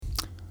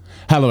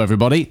Hello,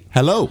 everybody.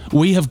 Hello.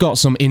 We have got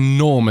some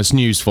enormous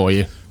news for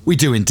you. We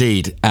do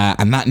indeed.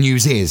 And that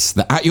news is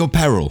that At Your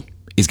Peril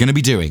is going to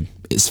be doing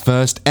its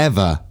first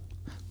ever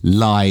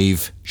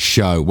live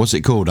show. What's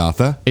it called,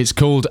 Arthur? It's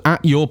called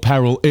At Your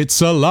Peril,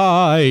 It's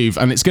Alive.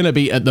 And it's going to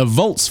be at the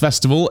Vaults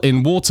Festival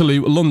in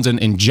Waterloo, London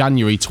in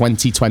January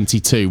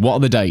 2022. What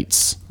are the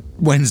dates?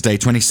 Wednesday,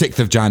 26th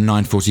of Jan,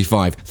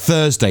 9:45.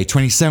 Thursday,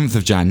 27th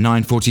of Jan,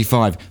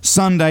 9:45.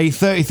 Sunday,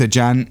 30th of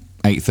Jan,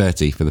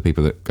 8:30 for the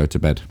people that go to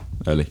bed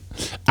early.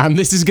 And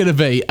this is going to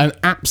be an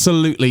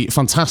absolutely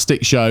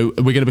fantastic show.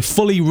 We're going to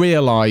fully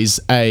realise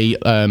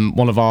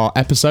one of our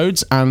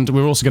episodes, and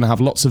we're also going to have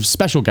lots of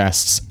special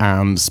guests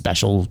and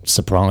special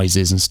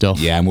surprises and stuff.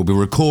 Yeah, and we'll be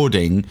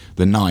recording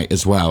the night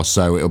as well,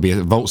 so it'll be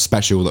a Vault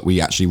special that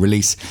we actually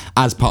release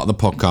as part of the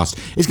podcast.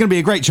 It's going to be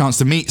a great chance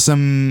to meet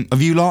some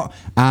of you lot,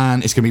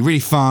 and it's going to be really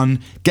fun.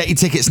 Get your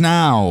tickets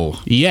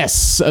now.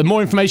 Yes,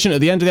 more information at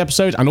the end of the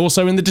episode and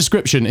also in the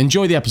description.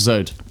 Enjoy the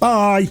episode.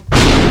 Bye.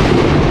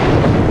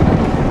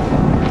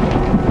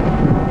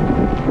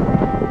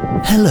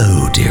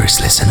 Hello, dearest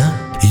listener.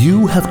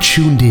 You have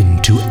tuned in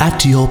to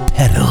At Your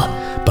Peril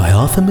by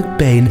Arthur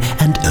McBain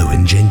and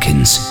Owen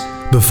Jenkins.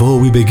 Before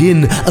we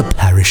begin, a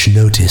parish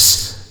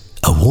notice.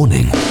 A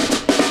warning.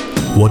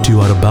 What you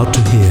are about to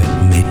hear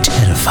may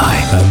terrify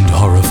and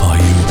horrify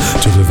you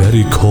to the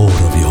very core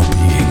of your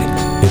being.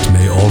 It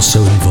may also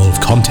involve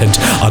content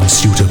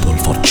unsuitable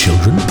for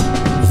children,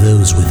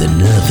 those with a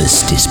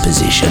nervous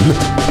disposition,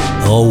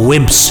 or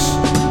wimps.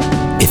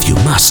 If you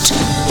must,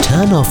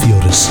 turn off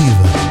your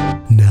receiver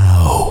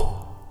now.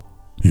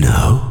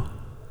 No?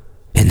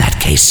 In that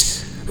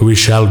case, we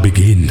shall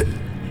begin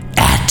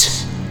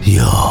At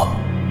Your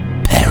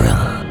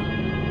Peril.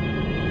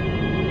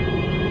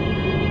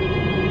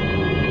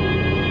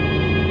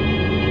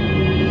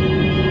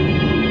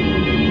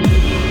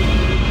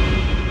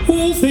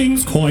 All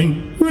things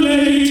coin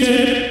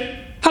related.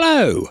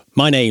 Hello,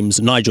 my name's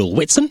Nigel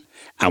Whitson,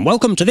 and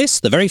welcome to this,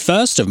 the very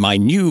first of my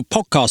new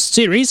podcast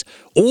series,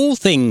 All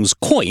Things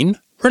Coin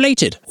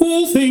Related.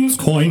 All things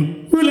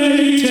coin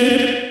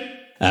related.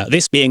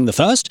 This being the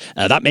first,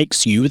 that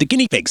makes you the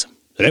guinea pigs.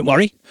 So don't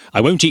worry, I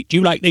won't eat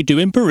you like they do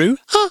in Peru.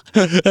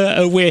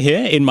 We're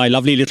here in my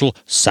lovely little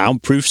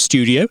soundproof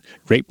studio.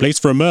 Great place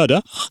for a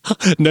murder.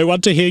 No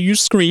one to hear you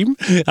scream.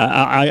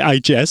 I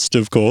jest,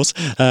 of course.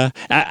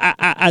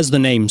 As the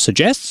name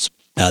suggests,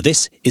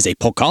 this is a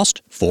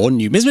podcast for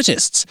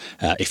numismatists.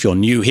 If you're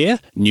new here,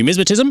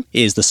 numismatism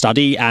is the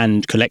study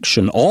and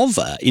collection of,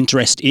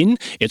 interest in,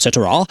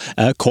 etc.,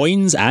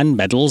 coins and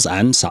medals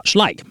and such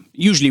like,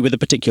 usually with a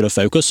particular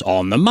focus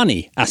on the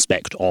money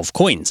aspect of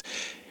coins.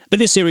 But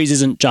this series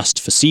isn't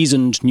just for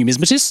seasoned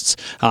numismatists.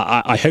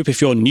 I hope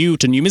if you're new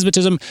to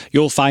numismatism,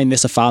 you'll find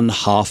this a fun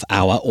half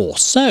hour or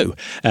so.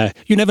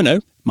 You never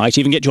know. Might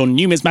even get your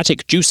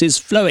numismatic juices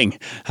flowing.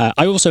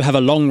 I also have a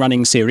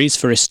long-running series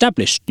for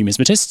established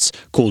numismatists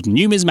called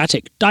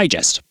Numismatic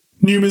Digest.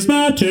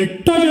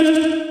 Numismatic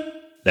Digest.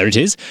 There it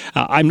is.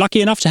 I'm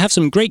lucky enough to have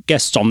some great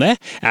guests on there,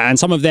 and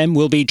some of them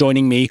will be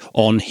joining me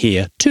on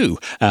here too,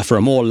 for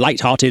a more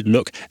light-hearted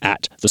look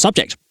at the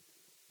subject.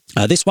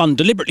 This one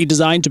deliberately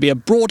designed to be a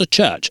broader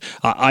church,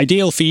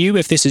 ideal for you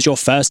if this is your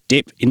first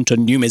dip into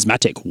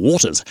numismatic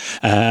waters.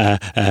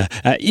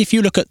 If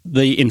you look at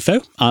the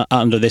info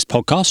under this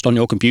podcast on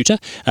your computer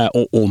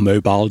or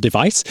mobile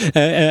device,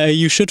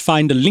 you should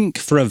find a link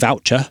for a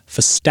voucher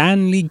for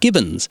Stanley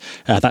Gibbons.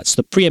 That's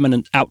the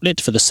preeminent outlet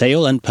for the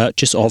sale and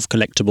purchase of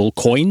collectible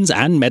coins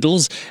and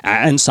medals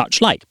and such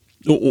like.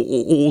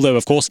 Although,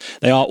 of course,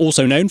 they are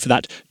also known for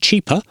that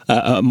cheaper,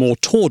 more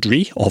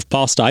tawdry of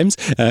pastimes,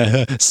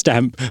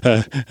 stamp,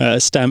 I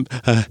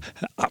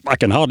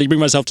can hardly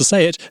bring myself to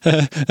say it,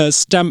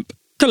 stamp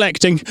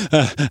collecting.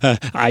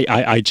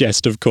 I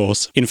jest, of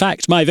course. In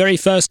fact, my very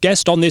first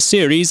guest on this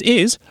series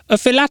is a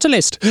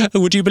philatelist.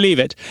 Would you believe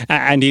it?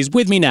 And he's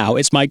with me now.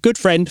 It's my good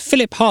friend,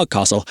 Philip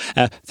Hardcastle.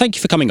 Thank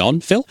you for coming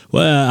on, Phil.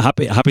 Well,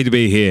 happy to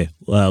be here.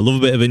 Love a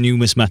bit of a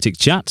numismatic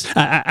chat.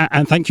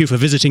 And thank you for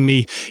visiting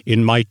me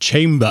in my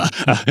chamber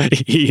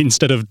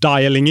instead of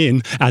dialing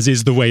in, as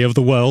is the way of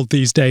the world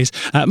these days.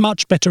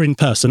 Much better in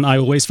person, I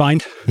always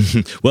find.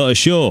 Well,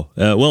 sure.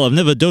 Well, I've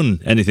never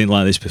done anything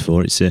like this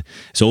before.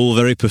 It's all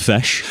very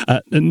profesh.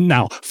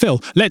 Now, Phil,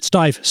 let's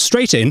dive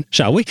straight in,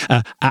 shall we?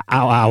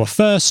 Our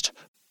first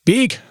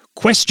big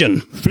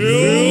question.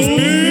 Phil's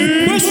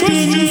big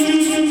questions.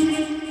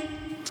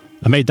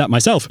 I made that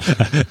myself.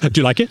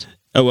 Do you like it?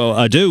 Oh, well,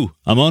 I do.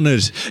 I'm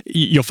honoured.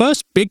 Your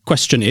first big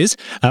question is,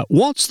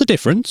 what's the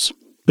difference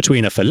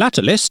between a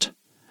philatelist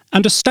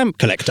and a stamp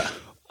collector?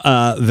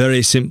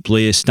 Very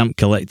simply, a stamp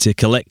collector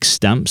collects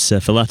stamps. A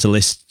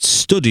philatelist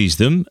studies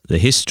them, the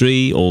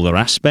history, all their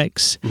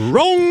aspects.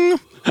 Wrong!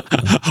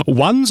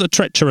 One's a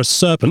treacherous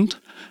serpent,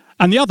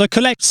 and the other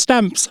collects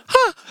stamps.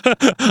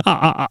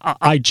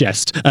 I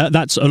jest.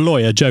 That's a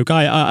lawyer joke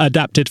I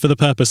adapted for the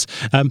purpose.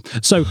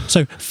 So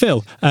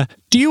Phil,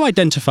 do you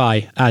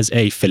identify as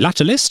a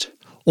philatelist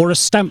or a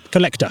stamp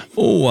collector?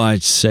 Oh,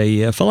 I'd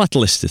say a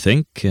philatelist, I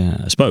think.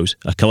 I suppose.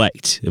 I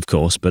collect, of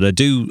course, but I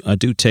do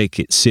take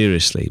it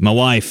seriously. My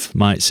wife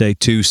might say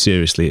too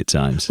seriously at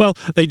times. Well,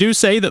 they do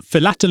say that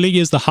philately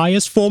is the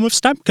highest form of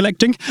stamp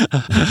collecting,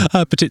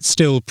 but it's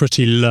still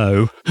pretty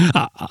low.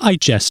 I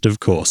jest, of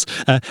course.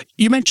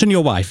 You mention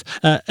your wife.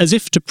 As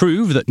if to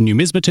prove that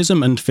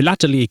numismatism and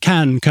philately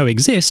can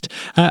coexist,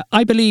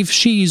 I believe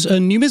she's a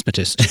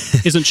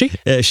numismatist, isn't she?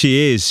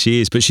 She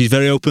is, but she's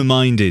very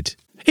open-minded.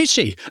 Is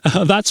she?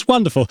 That's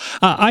wonderful.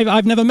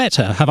 I've never met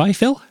her, have I,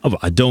 Phil? Oh,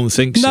 I don't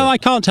think so. No, I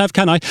can't have,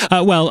 can I?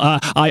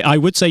 I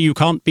would say you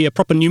can't be a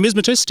proper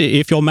numismatist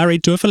if you're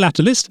married to a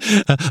philatelist,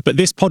 but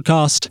this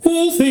podcast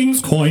All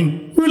things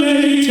coin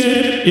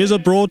related. is a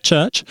broad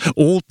church.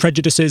 All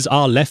prejudices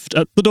are left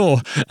at the door.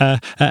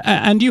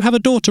 And you have a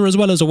daughter as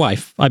well as a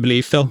wife, I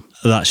believe, Phil.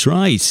 That's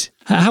right.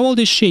 How old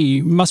is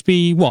she? Must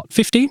be, what,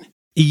 15?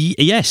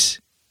 Yes.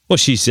 Well,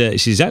 she's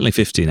exactly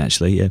 15,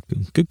 actually. Yeah,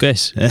 good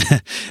guess.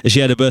 She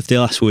had her birthday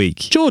last week.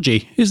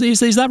 Georgie, is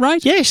that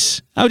right? Yes.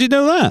 How did you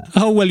know that?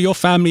 Oh, well, your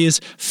family is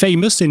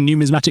famous in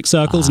numismatic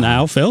circles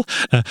now, Phil.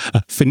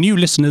 For new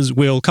listeners,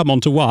 we'll come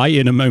on to why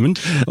in a moment.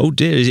 Oh,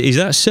 dear. Is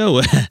that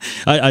so?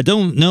 I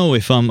don't know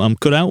if I'm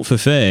cut out for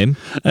fame.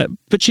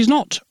 But she's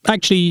not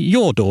actually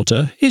your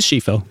daughter, is she,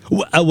 Phil?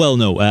 Well,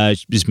 no.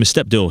 She's my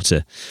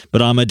stepdaughter.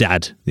 But I'm her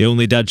dad. The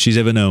only dad she's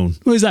ever known.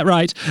 Oh, is that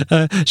right?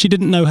 She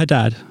didn't know her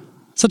dad.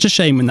 Such a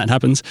shame when that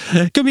happens.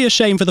 Could be a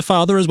shame for the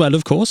father as well,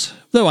 of course,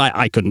 though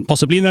I couldn't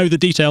possibly know the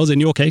details in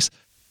your case.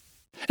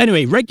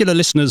 Anyway, regular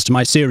listeners to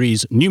my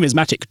series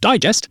Numismatic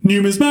Digest,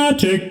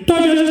 Numismatic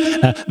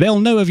Digest.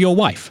 they'll know of your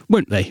wife,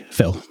 won't they,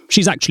 Phil?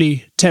 She's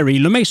actually Terry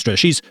Lemaistre.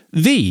 She's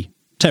the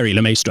Terry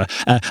Lemaistre,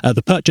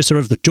 the purchaser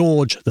of the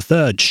George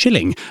III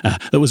shilling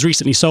that was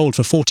recently sold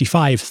for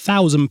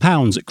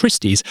 £45,000 at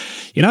Christie's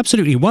in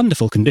absolutely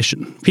wonderful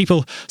condition.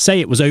 People say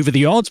it was over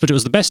the odds, but it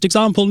was the best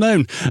example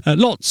known.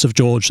 Lots of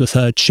George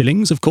III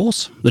shillings, of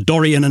course. The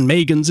Dorian and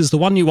Megan's is the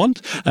one you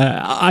want.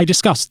 I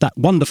discussed that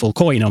wonderful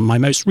coin on my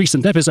most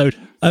recent episode.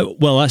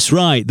 Well, that's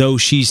right, though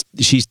she's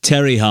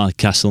Terry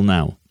Hardcastle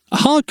now.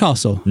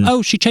 Hardcastle?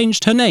 Oh, she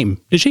changed her name,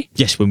 did she?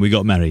 Yes, when we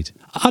got married.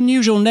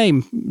 Unusual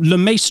name,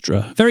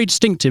 Lemaistre. Very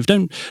distinctive.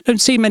 Don't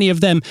see many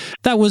of them.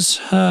 That was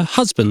her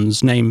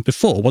husband's name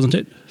before, wasn't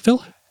it,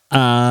 Phil?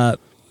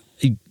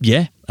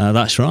 Yeah,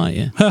 that's right,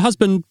 yeah. Her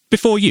husband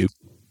before you?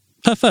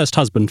 Her first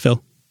husband,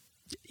 Phil?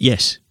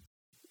 Yes.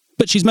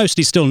 But she's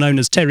mostly still known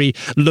as Terry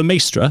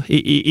Lemaistre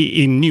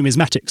in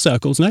numismatic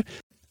circles, no?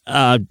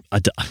 I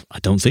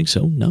don't think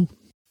so, no.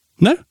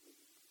 No?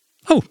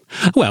 Oh,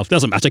 well,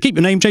 doesn't matter. Keep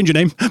your name, change your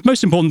name.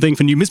 Most important thing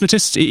for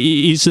numismatists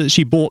is that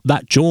she bought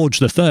that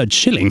George III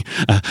shilling.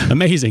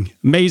 Amazing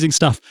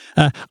stuff.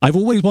 I've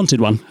always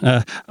wanted one.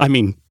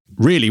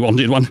 Really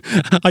wanted one.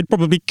 I'd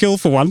probably kill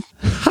for one.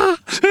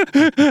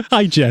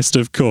 I jest,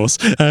 of course.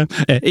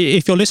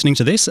 If you're listening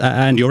to this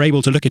and you're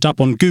able to look it up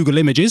on Google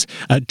Images,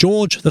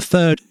 George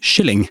III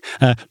shilling,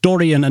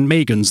 Dorian and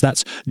Megan's,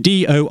 that's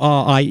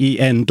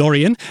Dorien,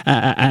 Dorian,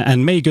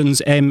 and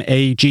Megan's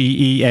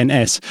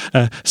Magens.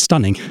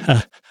 Stunning.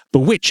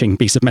 Bewitching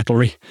piece of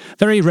metalry.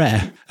 Very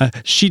rare.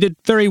 She did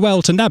very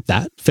well to nab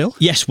that, Phil.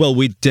 Yes, well,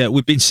 we'd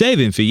been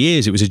saving for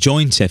years. It was a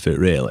joint effort,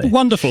 really.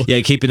 Wonderful.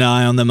 Yeah, keep an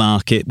eye on the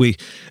market. I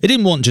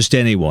didn't want just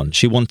anyone.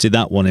 She wanted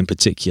that one in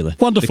particular.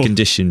 Wonderful. The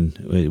condition.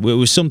 It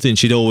was something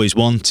she'd always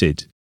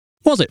wanted.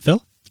 Was it,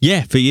 Phil?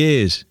 Yeah, for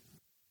years.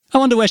 I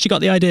wonder where she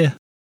got the idea.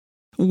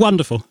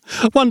 Wonderful.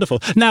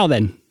 Now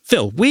then,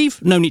 Phil,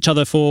 we've known each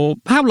other for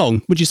how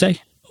long, would you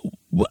say?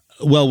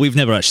 Well, we've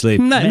never actually...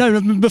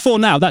 No, before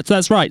now,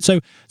 that's right.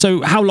 So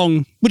how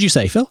long would you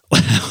say, Phil?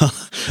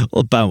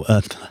 About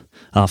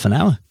half an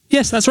hour.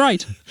 Yes, that's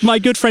right. My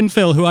good friend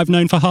Phil, who I've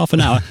known for half an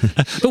hour.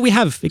 But we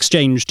have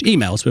exchanged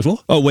emails before.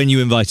 Oh, when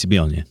you invited me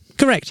on, yeah.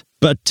 Correct.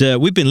 But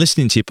we've been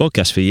listening to your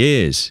podcast for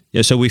years,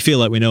 yeah, so we feel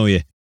like we know you.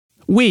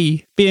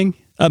 We being?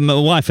 My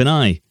wife and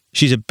I.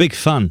 She's a big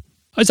fan.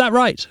 Is that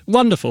right?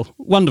 Wonderful.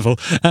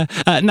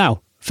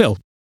 Now, Phil,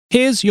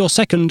 here's your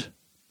second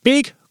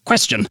big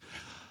question.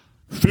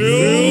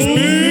 Phil's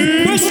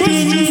Big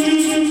Questions.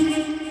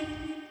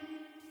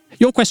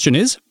 Your question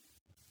is,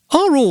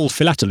 are all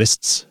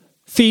philatelists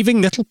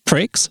thieving little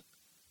pricks?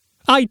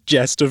 I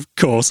jest, of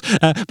course.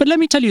 But let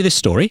me tell you this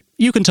story.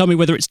 You can tell me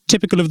whether it's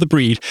typical of the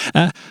breed.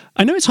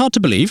 I know it's hard to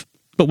believe,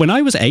 but when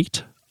I was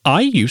 8,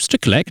 I used to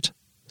collect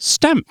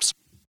stamps.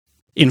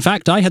 In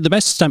fact, I had the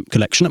best stamp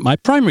collection at my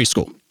primary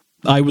school.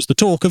 I was the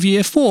talk of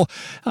Year 4.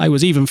 I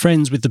was even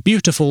friends with the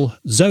beautiful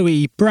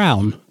Zoe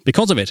Brown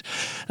because of it.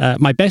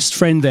 My best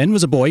friend then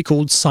was a boy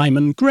called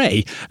Simon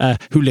Gray,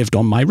 who lived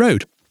on my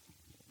road.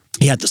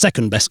 He had the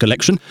second best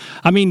collection.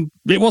 I mean,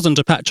 it wasn't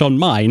a patch on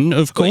mine,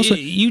 of course.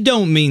 You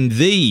don't mean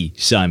the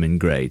Simon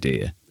Gray, do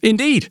you?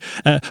 Indeed.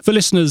 For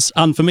listeners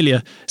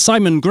unfamiliar,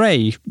 Simon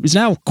Gray is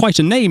now quite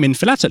a name in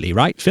philately,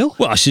 right, Phil?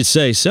 Well, I should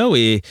say so.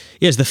 He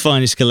has the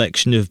finest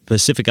collection of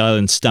Pacific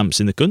Island stamps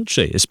in the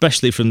country,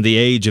 especially from the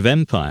Age of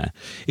Empire.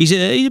 He's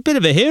a bit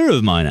of a hero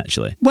of mine,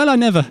 actually. Well, I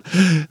never.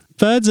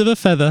 Birds of a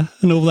feather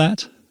and all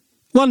that.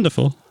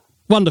 Wonderful.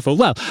 Wonderful.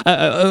 Well,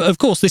 of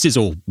course, this is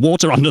all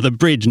water under the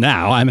bridge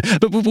now,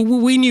 but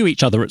we knew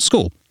each other at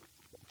school.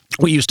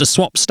 We used to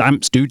swap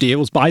stamps, do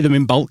deals, buy them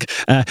in bulk,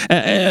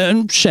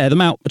 and share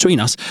them out between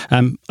us.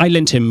 I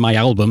lent him my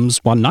albums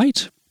one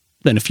night.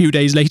 Then a few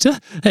days later,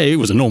 it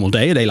was a normal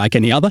day, a day like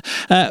any other,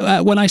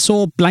 when I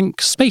saw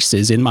blank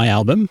spaces in my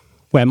album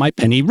where my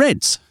penny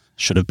reds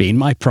should have been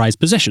my prized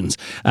possessions.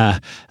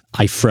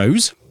 I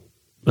froze,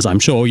 as I'm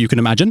sure you can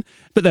imagine,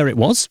 but there it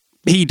was.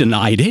 He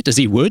denied it, as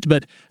he would,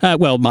 but,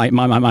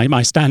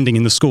 my standing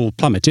in the school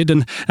plummeted,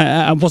 and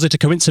was it a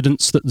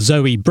coincidence that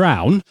Zoe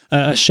Brown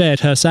shared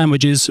her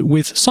sandwiches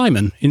with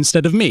Simon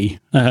instead of me?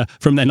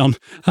 From then on,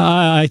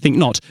 I think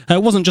not.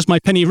 It wasn't just my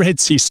penny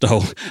reds he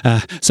stole.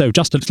 So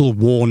just a little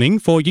warning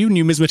for you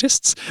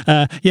numismatists.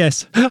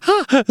 Yes,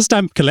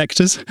 stamp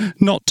collectors,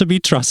 not to be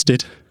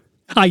trusted.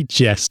 I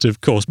jest,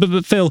 of course,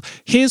 but Phil,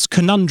 here's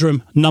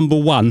conundrum number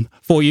 1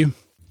 for you.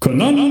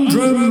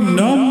 Conundrum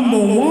number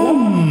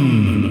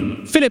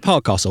 1. Philip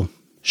Hardcastle,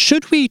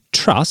 should we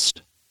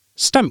trust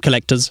stamp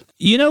collectors?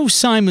 You know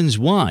Simon's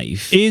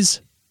wife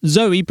Is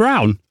Zoe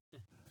Brown.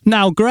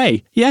 Now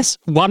Gray, yes,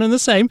 one and the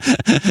same.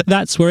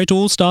 That's where it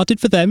all started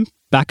for them,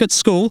 back at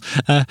school.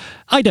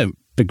 I don't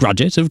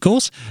begrudge it, of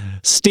course.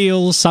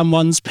 Steal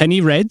someone's penny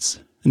reds,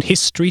 and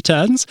history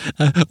turns.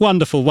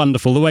 Wonderful,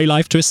 wonderful, the way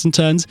life twists and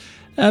turns.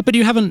 But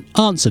you haven't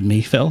answered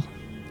me, Phil.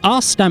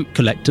 Are stamp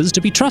collectors to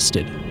be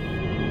trusted?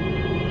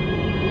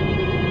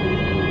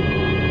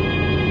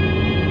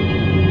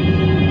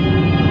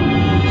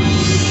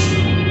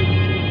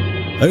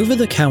 Over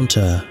the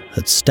counter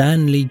at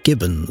Stanley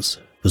Gibbons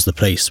was the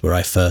place where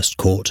I first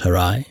caught her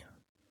eye.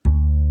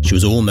 She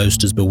was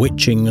almost as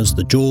bewitching as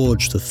the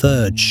George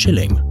III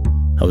shilling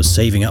I was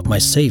saving up my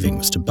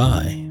savings to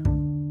buy.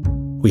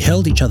 We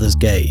held each other's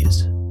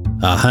gaze,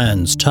 our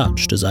hands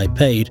touched as I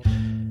paid,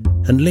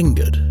 and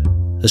lingered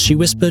as she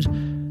whispered,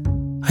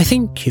 "I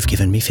think you've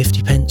given me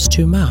 50 pence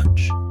too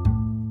much."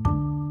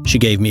 She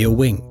gave me a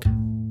wink.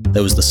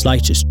 There was the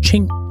slightest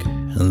chink,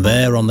 and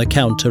there on the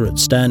counter at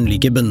Stanley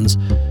Gibbons,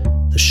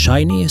 the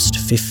shiniest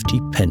 50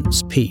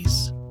 pence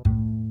piece.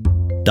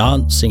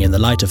 Dancing in the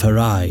light of her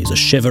eyes, a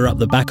shiver up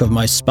the back of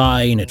my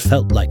spine, it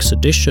felt like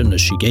sedition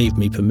as she gave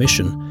me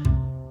permission.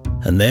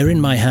 And there in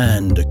my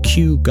hand, a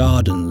Kew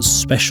Gardens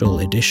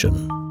special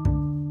edition.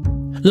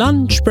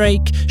 "Lunch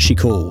break," she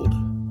called,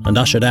 and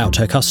ushered out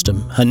her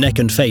custom, her neck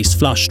and face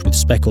flushed with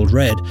speckled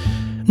red.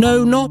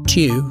 "No, not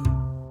you."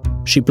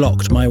 She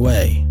blocked my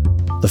way.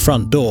 The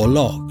front door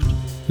locked,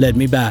 led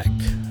me back,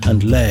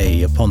 and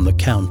lay upon the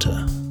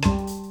counter.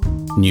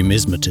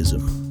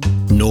 Numismatism.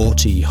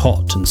 Naughty,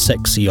 hot and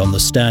sexy on the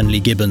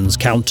Stanley Gibbons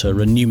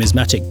counter, a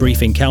numismatic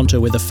brief encounter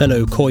with a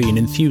fellow coin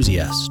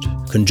enthusiast,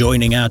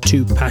 conjoining our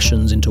two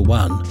passions into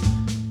one.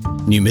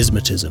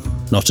 Numismatism,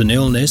 not an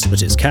illness,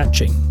 but its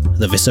catching,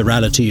 the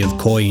viscerality of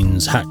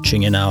coins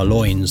hatching in our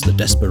loins, the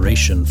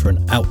desperation for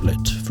an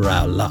outlet for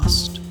our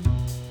lust.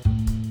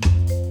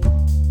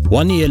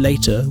 1 year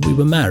later, we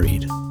were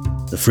married,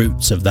 the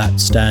fruits of that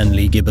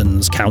Stanley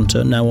Gibbons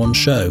counter now on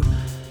show.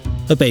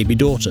 A baby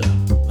daughter,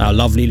 our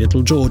lovely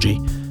little Georgie,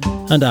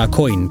 and our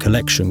coin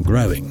collection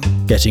growing,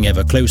 getting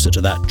ever closer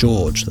to that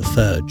George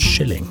III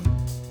shilling.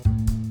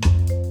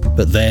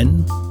 But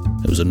then,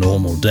 it was a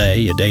normal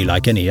day, a day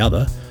like any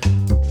other,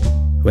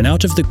 when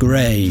out of the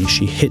grey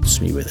she hits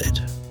me with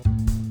it.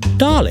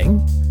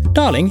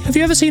 Darling, have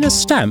you ever seen a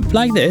stamp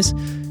like this?"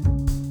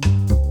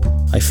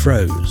 I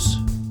froze,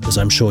 as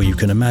I'm sure you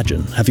can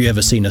imagine. Have you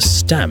ever seen a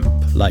stamp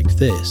like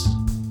this?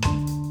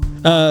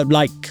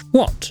 Like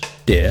what,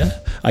 dear?"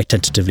 I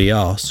tentatively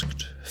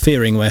asked,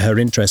 fearing where her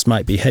interest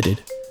might be headed.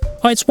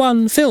 "Oh, it's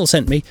one Phil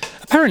sent me.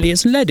 Apparently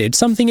it's leaded,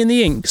 something in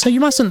the ink, so you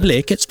mustn't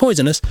lick, it's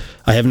poisonous."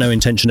 "I have no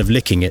intention of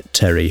licking it,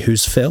 Terry.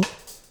 Who's Phil?"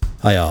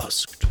 I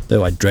asked,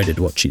 though I dreaded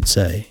what she'd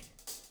say.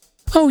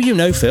 "Oh, you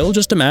know Phil,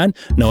 just a man."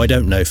 "No, I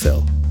don't know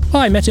Phil." "Oh,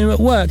 I met him at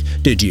work."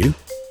 "Did you?"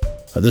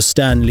 "At the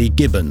Stanley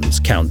Gibbons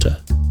counter."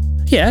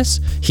 "Yes."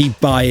 "He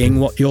buying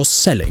what you're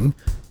selling?"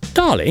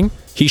 "Darling,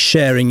 he's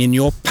sharing in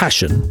your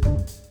passion."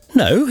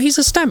 "No, he's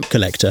a stamp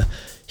collector."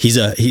 He's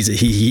a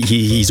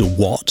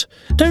what?"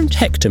 "Don't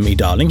hector me,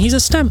 darling. He's a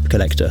stamp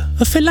collector,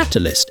 a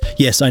philatelist."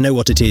 "Yes, I know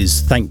what it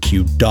is. Thank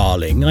you,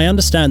 darling. I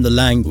understand the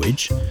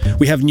language.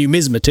 We have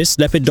numismatists,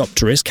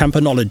 lepidopterists,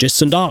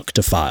 campanologists and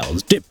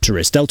arctophiles,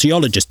 dipterists,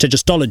 deltiologists,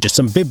 tegestologists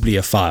and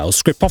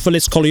bibliophiles,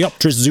 scripophilists,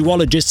 coleopterists,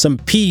 zoologists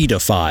and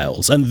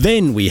paedophiles. And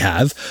then we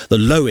have, the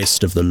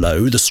lowest of the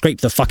low, the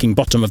scrape the fucking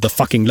bottom of the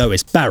fucking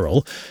lowest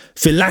barrel,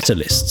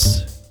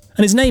 philatelists.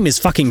 And his name is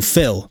fucking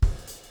Phil.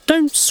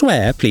 Don't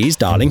swear, please,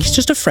 darling. He's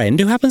just a friend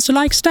who happens to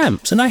like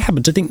stamps, and I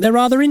happen to think they're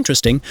rather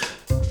interesting."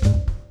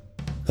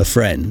 "A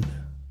friend?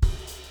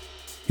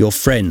 You're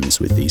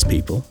friends with these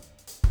people?"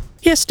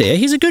 "Yes, dear,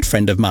 he's a good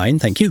friend of mine,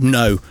 thank you."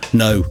 No.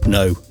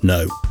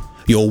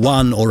 You're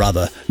one or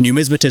other,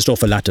 numismatist or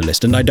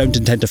philatelist, and I don't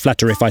intend to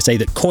flatter if I say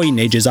that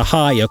coinage is a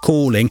higher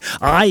calling.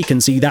 I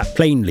can see that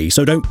plainly,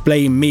 so don't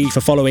blame me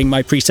for following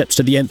my precepts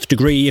to the nth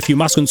degree. If you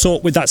must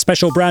consort with that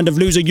special brand of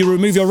loser, you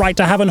remove your right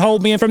to have and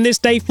hold me, and from this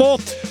day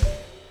forth...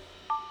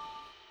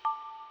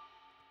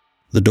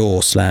 The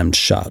door slammed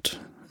shut,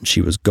 and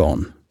she was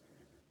gone,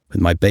 with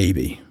my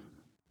baby,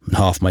 and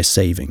half my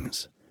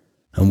savings,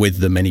 and with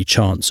them any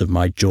chance of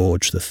my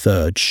George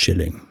III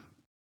shilling.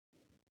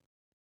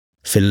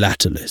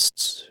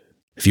 Philatelists,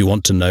 if you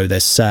want to know, they're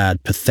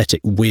sad,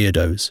 pathetic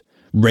weirdos,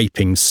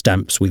 raping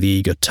stamps with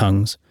eager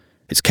tongues.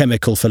 It's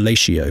chemical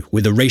fellatio,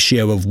 with a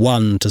ratio of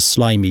 1 to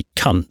slimy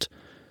cunt,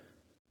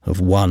 of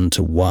 1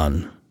 to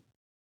 1.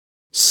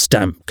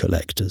 Stamp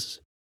collectors.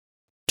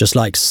 Just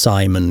like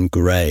Simon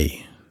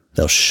Grey,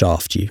 they'll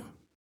shaft you.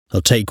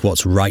 They'll take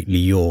what's rightly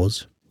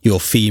yours, your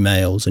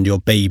females and your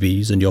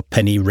babies and your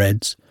penny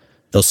reds.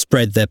 They'll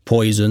spread their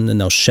poison and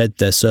they'll shed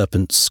their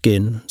serpent's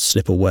skin and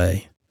slip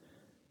away.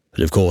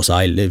 But of course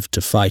I live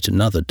to fight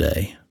another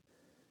day.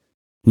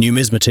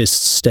 Numismatists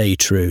stay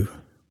true.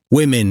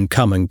 Women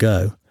come and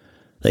go.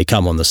 They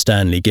come on the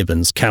Stanley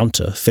Gibbons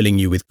counter, filling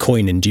you with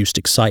coin-induced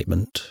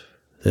excitement.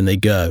 Then they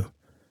go.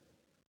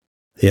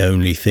 The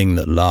only thing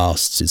that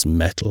lasts is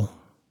metal.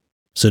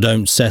 So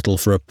don't settle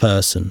for a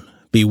person.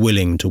 Be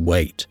willing to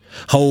wait.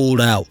 Hold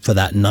out for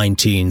that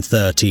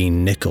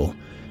 1913 nickel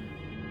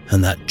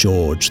and that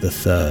George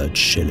III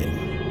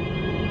shilling.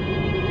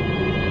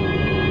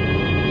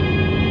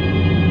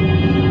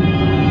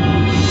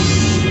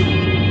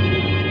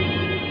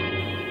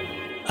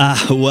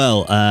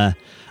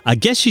 I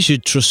guess you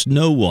should trust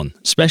no one,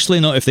 especially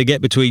not if they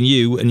get between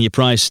you and your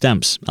prize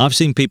stamps. I've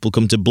seen people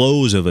come to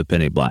blows over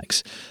penny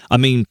blacks. I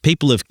mean,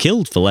 people have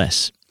killed for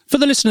less. For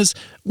the listeners,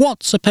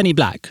 what's a penny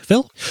black,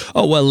 Phil?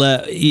 Oh,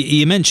 well,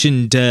 you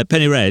mentioned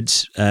penny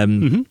reds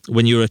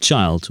when you were a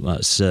child. Well,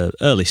 it's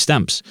early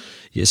stamps.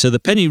 Yeah, so the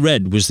penny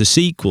red was the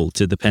sequel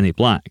to the penny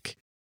black.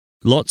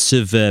 Lots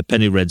of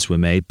penny reds were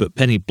made, but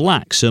penny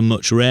blacks are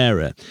much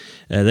rarer.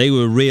 They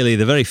were really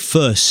the very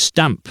first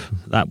stamp.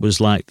 That was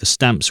like the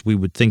stamps we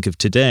would think of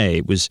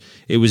today.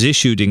 It was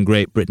issued in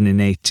Great Britain in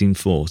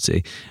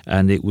 1840,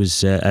 and it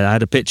was. I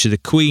had a picture of the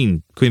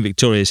Queen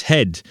Victoria's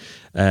head,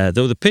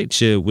 though the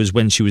picture was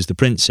when she was the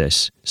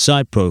princess,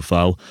 side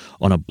profile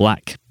on a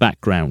black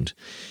background.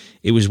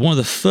 It was one of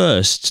the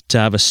first to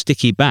have a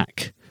sticky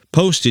back.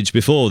 Postage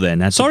before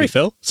then. Sorry,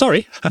 Phil.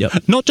 Sorry.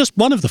 Yep. Not just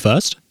one of the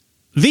first.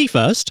 The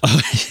first. Oh,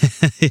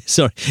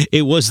 sorry,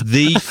 it was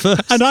the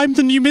first. And I'm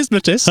the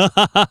numismatist.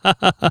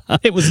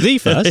 It was the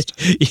first.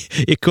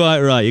 You're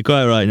quite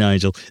right,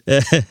 Nigel.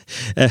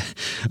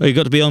 You've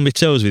got to be on my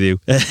toes with you.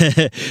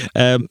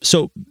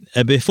 So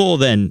before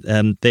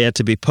then, they had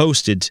to be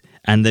posted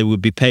and they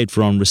would be paid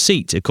for on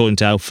receipt according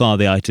to how far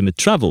the item had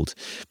travelled.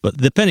 But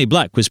the penny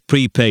black was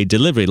prepaid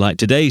delivery like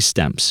today's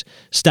stamps,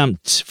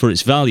 stamped for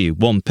its value,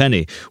 1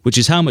 penny, which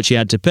is how much you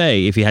had to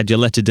pay if you had your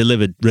letter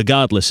delivered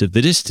regardless of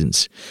the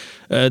distance.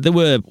 There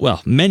were,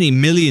 many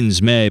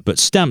millions made, but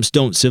stamps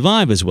don't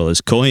survive as well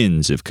as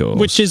coins, of course.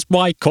 Which is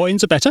why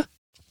coins are better?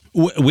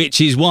 Which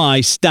is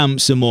why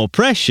stamps are more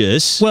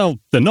precious. Well,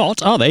 they're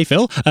not, are they,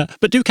 Phil?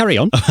 But do carry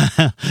on.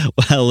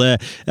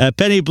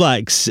 Penny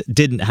blacks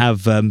didn't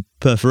have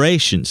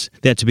perforations.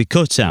 They had to be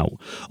cut out.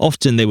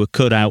 Often they were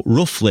cut out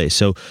roughly,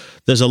 so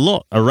there's a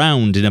lot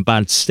around in a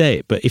bad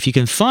state. But if you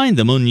can find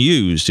them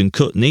unused and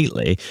cut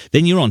neatly,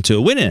 then you're on to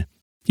a winner.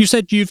 You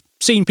said you've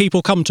seen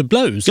people come to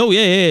blows. Oh,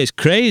 yeah, it's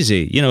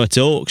crazy. At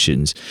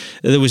auctions,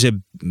 there was a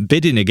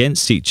bidding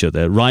against each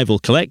other, rival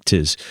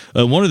collectors,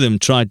 and one of them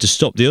tried to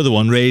stop the other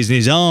one raising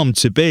his arm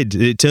to bid.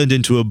 It turned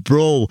into a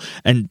brawl,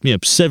 and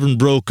 7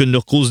 broken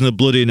knuckles and a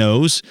bloody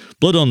nose,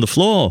 blood on the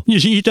floor.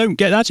 You don't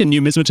get that in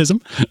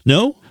numismatism.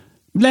 No?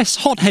 Less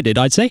hot-headed,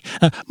 I'd say.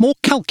 More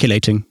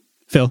calculating,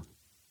 Phil.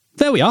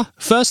 There we are.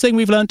 First thing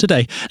we've learned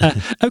today.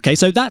 Okay,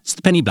 so that's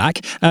the penny black.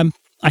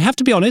 I have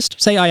to be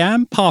honest, say I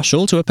am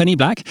partial to a penny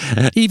black,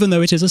 even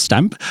though it is a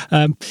stamp.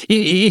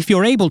 If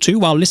you're able to,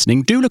 while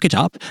listening, do look it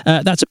up.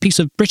 That's a piece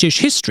of British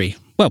history.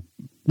 Well,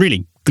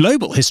 really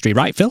global history,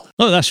 right, Phil?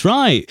 Oh, that's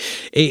right.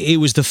 It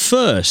was the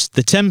first,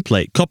 the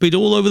template, copied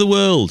all over the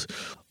world.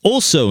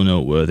 Also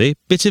noteworthy,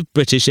 bit of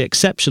British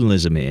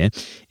exceptionalism here,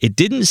 it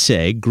didn't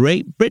say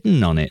Great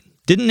Britain on it.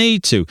 Didn't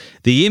need to.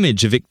 The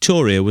image of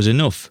Victoria was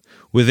enough.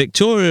 With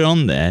Victoria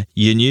on there,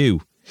 you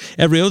knew.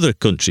 Every other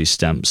country's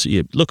stamps,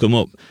 you look them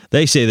up,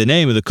 they say the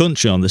name of the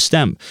country on the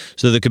stamp,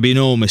 so there could be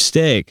no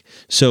mistake.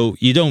 So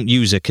you don't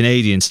use a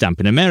Canadian stamp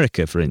in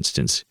America, for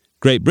instance.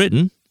 Great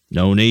Britain?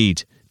 No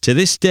need. To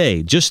this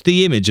day, just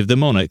the image of the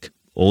monarch,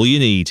 all you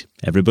need.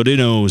 Everybody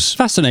knows.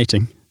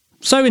 Fascinating.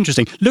 So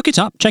interesting. Look it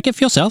up, check it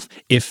for yourself.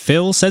 If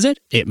Phil says it,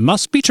 it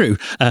must be true,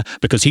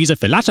 because he's a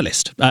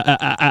philatelist,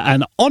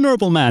 an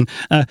honourable man.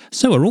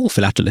 So are all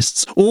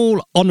philatelists,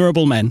 all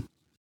honourable men.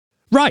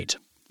 Right.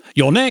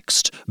 Your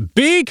next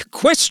big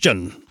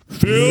question.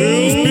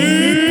 Phil's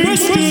Big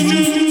Questions.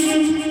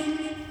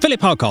 Philip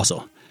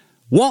Hardcastle,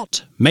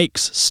 what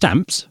makes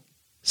stamps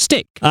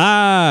stick?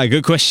 Ah,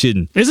 good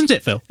question. Isn't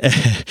it, Phil?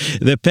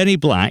 The penny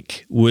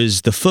black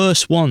was the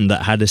first one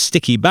that had a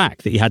sticky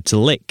back that you had to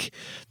lick.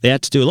 They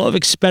had to do a lot of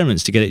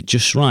experiments to get it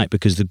just right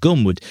because the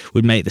gum would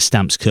make the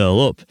stamps curl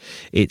up.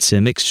 It's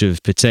a mixture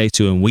of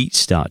potato and wheat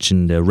starch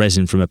and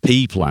resin from a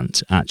pea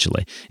plant,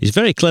 actually. It's a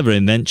very clever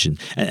invention.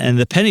 And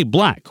the penny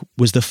black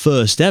was the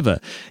first ever.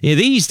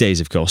 These days,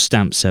 of course,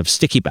 stamps have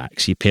sticky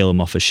backs. You peel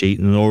them off a sheet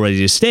and they're all ready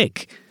to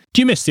stick.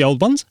 Do you miss the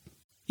old ones?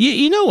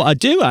 You know what I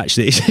do,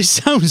 actually. It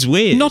sounds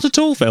weird. Not at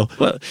all, Phil.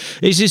 Well,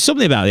 it's just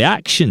something about the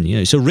action.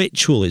 It's a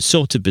ritual. It's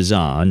sort of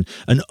bizarre and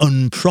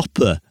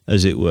unproper,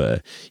 as it were.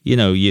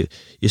 You're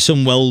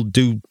some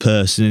well-do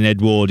person in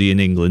Edwardian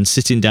England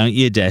sitting down at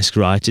your desk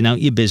writing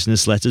out your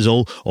business letters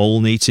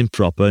all neat and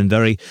proper, and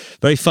very,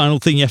 very final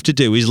thing you have to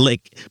do is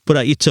put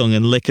out your tongue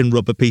and lick and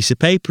rub a piece of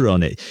paper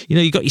on it.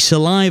 You've got your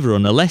saliva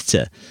on a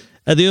letter.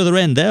 At the other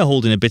end, they're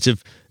holding a bit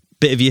of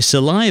your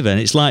saliva, and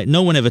it's like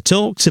no one ever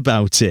talks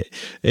about it.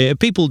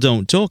 People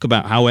don't talk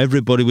about how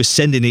everybody was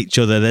sending each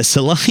other their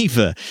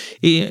saliva.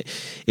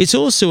 It's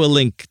also a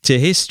link to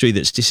history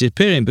that's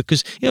disappearing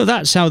because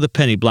that's how the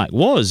penny black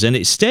was, and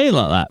it stayed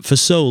like that for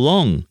so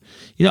long.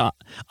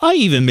 I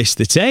even miss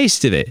the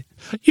taste of it.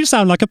 You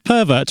sound like a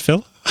pervert,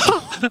 Phil.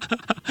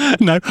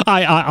 No,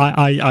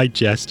 I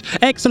jest.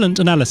 Excellent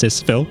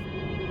analysis, Phil.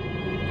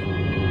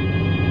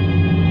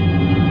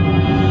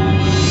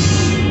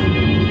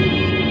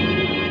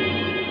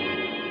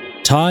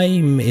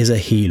 Time is a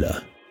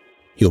healer,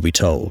 you'll be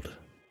told.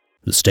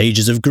 The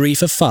stages of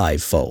grief are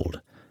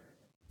 5-fold.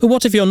 But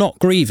what if you're not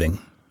grieving?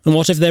 And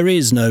what if there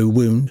is no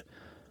wound?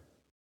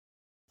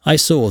 I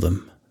saw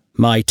them,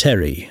 my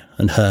Terry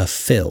and her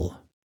Phil,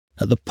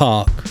 at the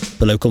park,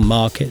 the local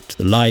market,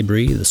 the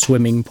library, the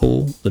swimming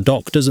pool, the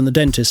doctors and the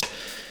dentist,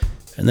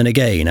 and then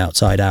again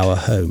outside our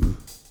home.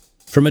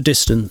 From a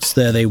distance,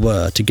 there they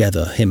were,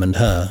 together, him and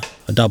her,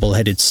 a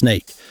double-headed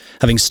snake,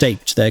 having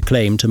staked their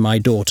claim to my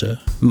daughter,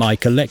 my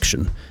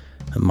collection,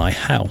 and my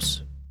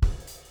house.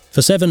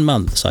 For 7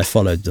 months I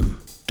followed them,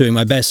 doing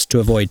my best to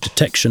avoid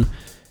detection.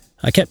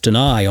 I kept an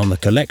eye on the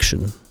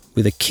collection,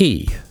 with a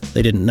key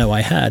they didn't know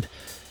I had.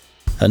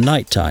 At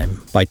night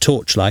time, by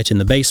torchlight in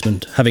the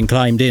basement, having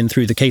climbed in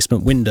through the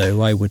casement window,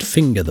 I would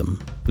finger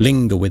them,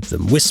 linger with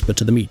them, whisper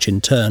to them each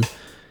in turn,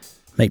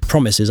 make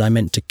promises I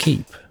meant to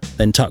keep,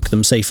 then tuck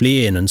them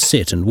safely in and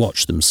sit and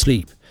watch them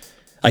sleep.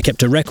 I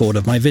kept a record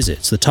of my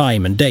visits, the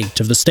time and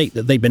date, of the state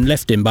that they'd been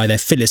left in by their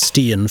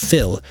Philistine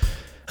Phil,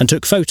 and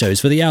took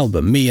photos for the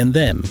album, me and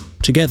them,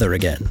 together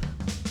again.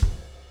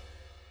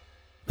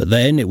 But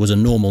then it was a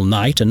normal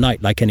night, a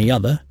night like any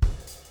other,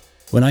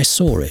 when I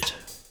saw it.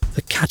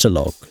 The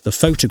catalogue, the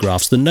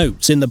photographs, the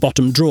notes in the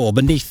bottom drawer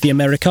beneath the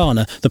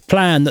Americana, the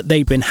plan that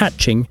they'd been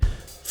hatching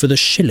for the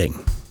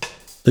shilling,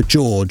 the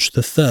George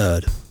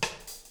III.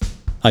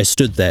 I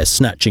stood there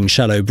snatching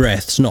shallow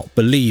breaths, not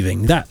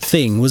believing. That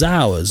thing was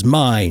ours,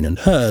 mine and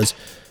hers.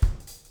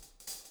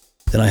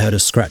 Then I heard a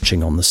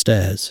scratching on the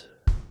stairs.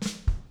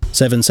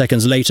 7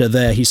 seconds later,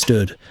 there he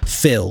stood,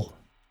 Phil,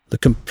 the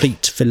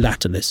complete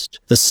philatelist,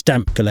 the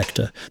stamp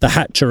collector, the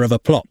hatcher of a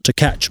plot to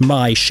catch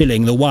my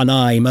shilling, the one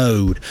I'm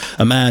owed,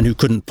 a man who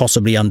couldn't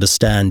possibly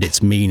understand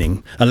its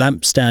meaning. A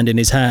lampstand in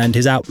his hand,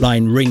 his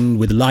outline ringed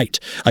with light.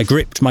 I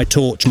gripped my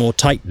torch more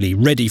tightly,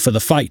 ready for the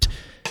fight.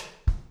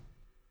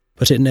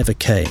 But it never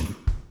came.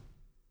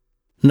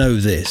 Know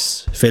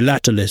this,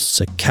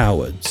 philatelists are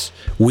cowards,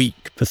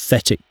 weak,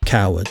 pathetic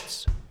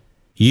cowards.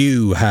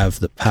 You have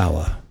the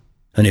power,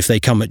 and if they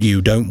come at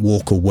you, don't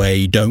walk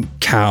away, don't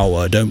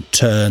cower, don't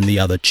turn the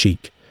other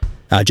cheek.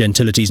 Our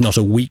gentility's not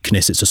a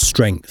weakness, it's a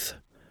strength.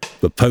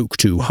 But poke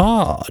too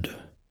hard.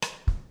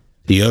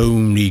 The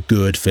only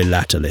good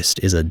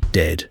philatelist is a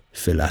dead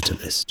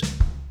philatelist.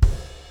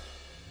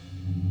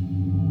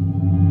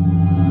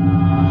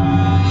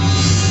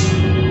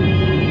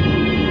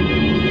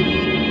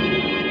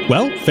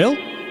 Well, Phil,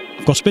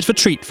 I've got a bit of a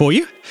treat for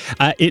you.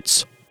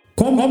 It's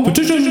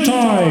Competition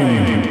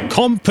time!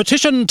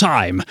 competition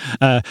time.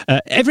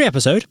 Every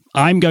episode,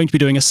 I'm going to be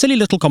doing a silly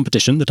little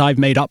competition that I've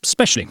made up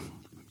specially.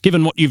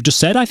 Given what you've just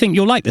said, I think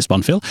you'll like this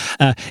one, Phil.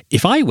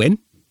 If I win,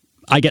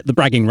 I get the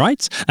bragging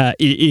rights.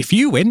 If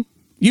you win,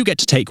 you get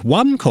to take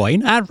one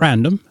coin at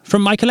random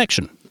from my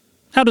collection.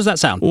 How does that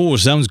sound? Oh,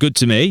 sounds good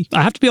to me.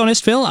 I have to be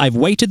honest, Phil, I've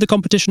weighted the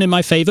competition in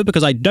my favour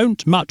because I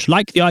don't much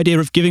like the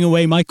idea of giving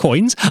away my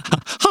coins.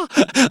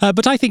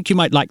 But I think you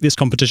might like this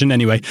competition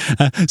anyway.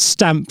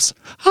 Stamps.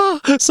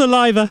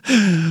 Saliva.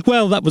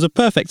 Well, that was a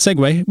perfect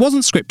segue. It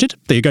wasn't scripted,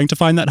 though you're going to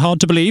find that hard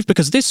to believe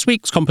because this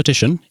week's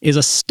competition is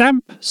a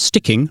stamp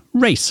sticking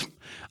race.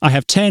 I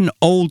have 10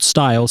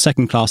 old-style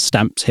second-class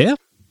stamps here.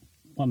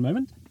 One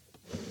moment.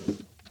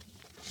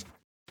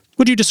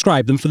 Would you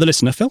describe them for the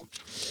listener, Phil?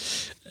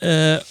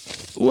 They're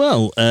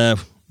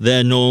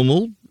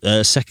normal,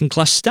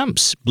 second-class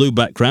stamps. Blue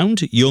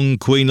background, young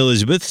Queen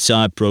Elizabeth,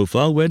 side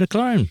profile, wearing a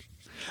crown.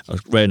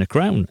 Wearing a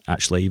crown,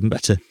 actually, even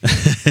better.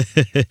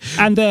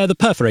 And they're the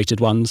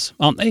perforated ones,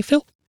 aren't they,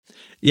 Phil?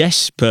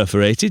 Yes,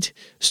 perforated.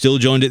 Still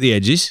joined at the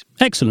edges.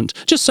 Excellent.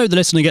 Just so the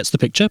listener gets the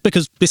picture,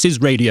 because this is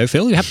radio,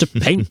 Phil, you have to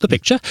paint the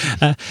picture.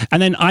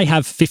 And then I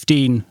have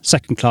 15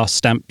 second-class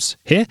stamps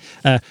here.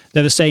 They're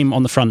the same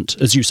on the front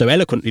as you so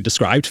eloquently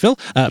described, Phil.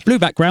 Blue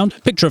background,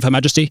 picture of Her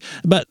Majesty,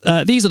 but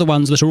these are the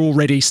ones that are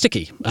already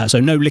sticky,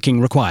 so no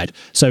licking required.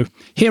 So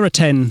here are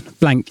 10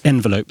 blank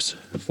envelopes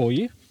for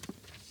you.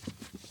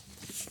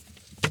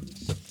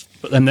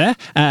 Put them there.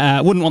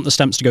 Wouldn't want the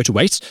stamps to go to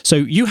waste. So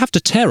you have to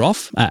tear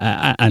off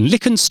and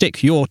lick and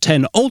stick your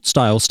 10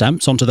 old-style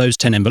stamps onto those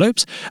 10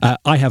 envelopes.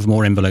 I have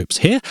more envelopes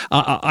here.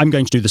 I'm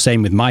going to do the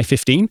same with my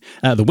 15.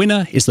 The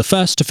winner is the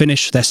first to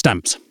finish their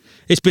stamps.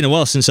 It's been a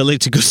while since I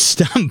licked a good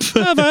stamp.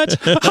 Pervert!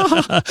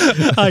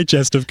 I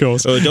jest, of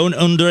course. Oh, don't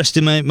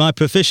underestimate my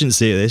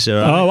proficiency at this, all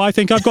right? Oh, I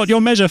think I've got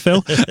your measure,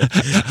 Phil.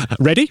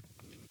 Ready?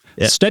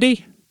 Yeah.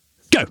 Steady?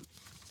 Go!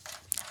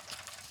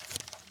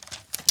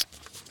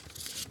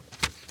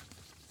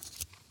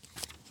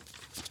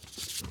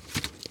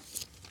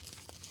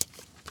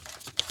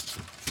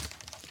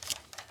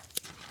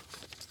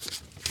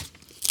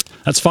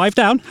 That's 5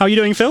 down. How are you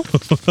doing, Phil?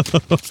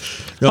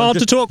 Hard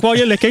to talk while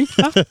you're licking.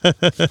 Huh?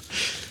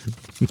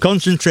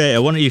 Concentrate. I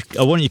want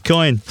your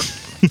coin.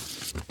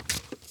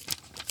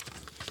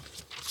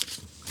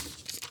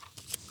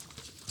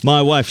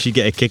 My wife should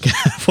get a kick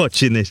out of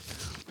watching this.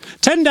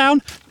 10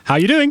 down. How are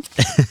you doing?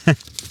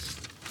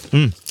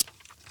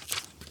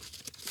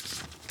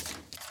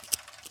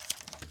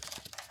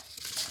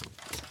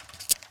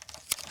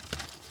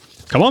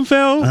 Come on,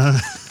 Phil.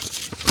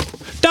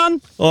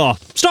 Done. Oh,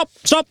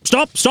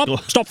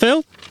 Stop,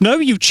 Phil. No,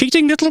 you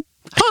cheating little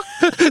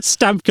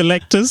stamp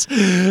collectors.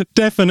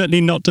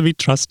 Definitely not to be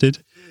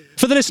trusted.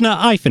 For the listener,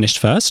 I finished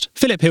first.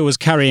 Philip here was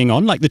carrying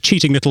on like the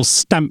cheating little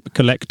stamp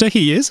collector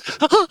he is.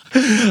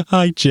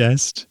 I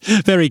jest.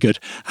 Very good.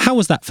 How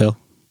was that, Phil?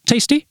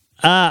 Tasty?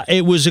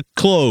 it was a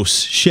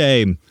close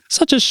shame.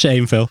 Such a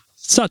shame, Phil.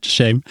 Such a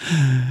shame.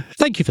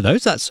 Thank you for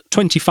those. That's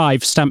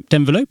 25 stamped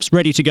envelopes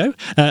ready to go,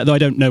 though I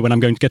don't know when I'm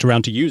going to get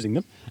around to using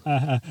them.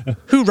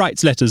 Who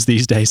writes letters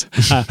these days?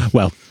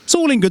 Well, it's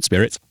all in good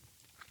spirits.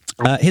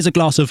 Here's a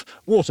glass of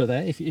water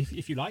there, if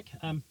you like.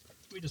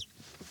 We just...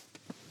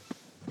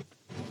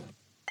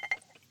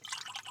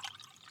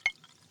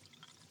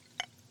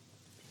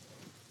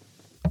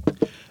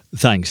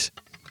 Thanks.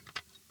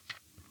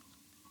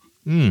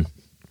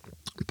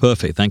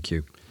 Perfect, thank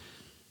you.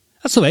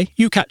 That's the way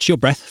you catch your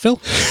breath, Phil.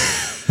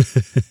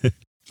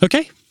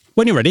 Okay,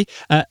 when you're ready,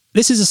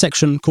 this is a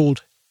section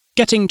called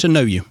Getting to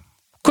Know You.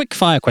 Quick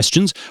fire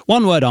questions,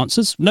 one-word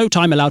answers, no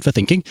time allowed for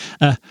thinking.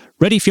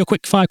 Ready for your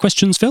quick fire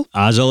questions, Phil?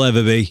 As I'll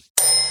ever be.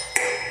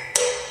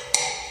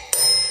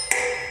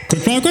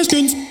 Quick fire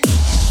questions.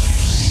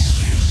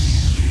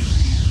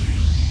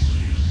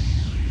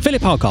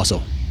 Philip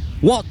Hardcastle,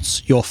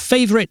 what's your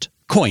favourite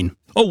coin?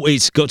 Oh,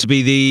 it's got to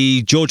be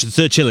the George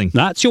III shilling.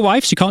 That's your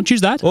wife's, you can't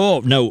choose that.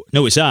 Oh, no,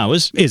 it's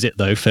ours. Is it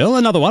though, Phil?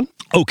 Another one?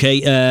 Okay,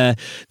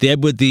 the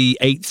Edward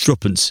VIII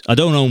threepence. I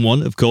don't own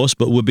one, of course,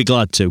 but would be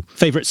glad to.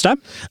 Favourite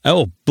stamp?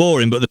 Oh,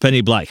 boring, but the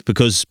penny black,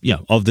 because,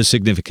 of the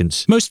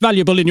significance. Most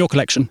valuable in your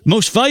collection?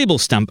 Most valuable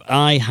stamp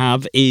I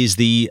have is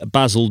the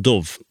Basil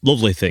Dove.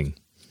 Lovely thing.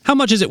 How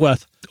much is it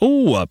worth?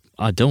 Oh,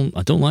 I don't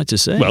like to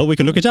say. Well, we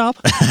can look it up.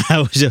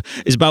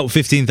 It's about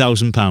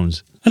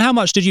 £15,000. And how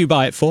much did you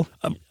buy it for?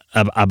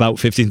 About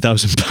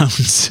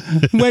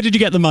 £15,000. Where did you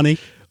get the money?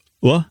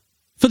 What?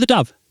 For the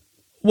dove?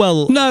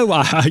 Well... No,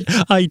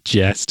 I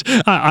jest.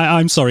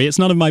 I'm sorry, it's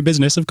none of my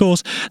business, of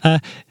course.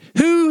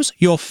 Who's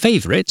your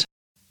favourite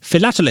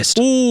philatelist?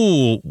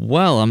 Oh,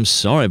 well, I'm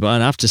sorry, but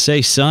I'd have to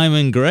say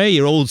Simon Gray,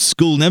 your old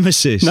school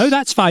nemesis. No,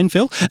 that's fine,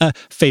 Phil.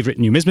 Favourite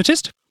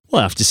numismatist?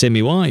 Well, I have to say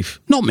my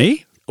wife. Not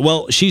me.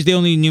 Well, she's the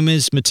only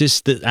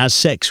numismatist that has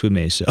sex with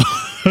me, so...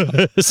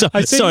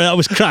 sorry, that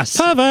was crass.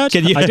 Pervert!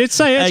 I did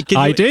say it.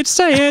 I did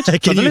say it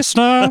for the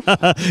listener.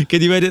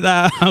 Can you edit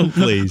that out,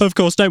 please? Of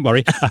course, don't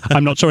worry.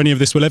 I'm not sure any of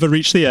this will ever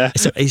reach the air.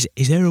 So is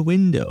there a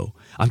window?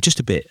 I'm just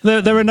a bit...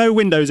 There are no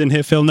windows in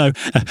here, Phil, no.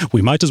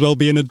 We might as well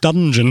be in a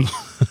dungeon.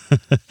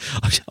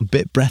 I'm a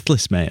bit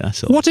breathless, mate,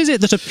 that's all. What is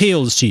it that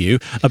appeals to you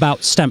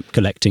about stamp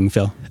collecting,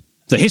 Phil?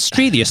 The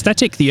history, the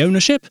aesthetic, the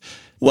ownership?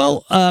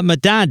 Well, my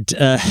dad...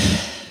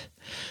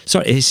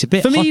 Sorry, it's a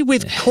bit... For me,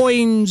 with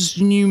coins,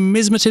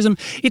 numismatism,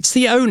 it's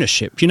the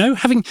ownership,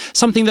 having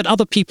something that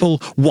other people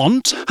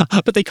want,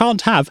 but they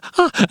can't have,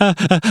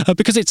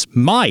 because it's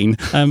mine.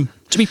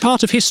 To be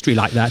part of history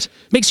like that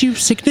makes you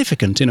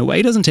significant in a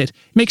way, doesn't it?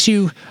 Makes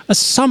you a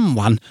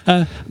someone.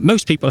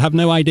 Most people have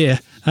no idea.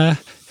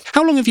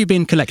 How long have you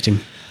been collecting?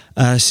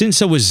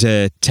 Since I was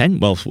 10,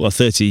 well,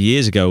 30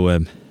 years ago.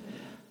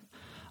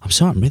 I'm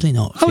sorry, I'm really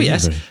not. Oh,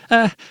 yes.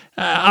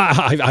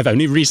 I've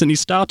only recently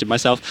started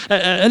myself,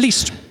 at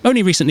least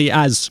only recently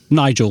as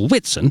Nigel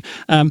Whitson.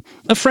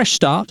 A fresh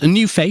start, a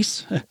new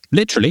face,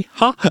 literally,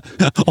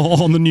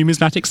 on the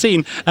numismatic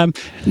scene.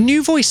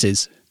 New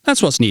voices,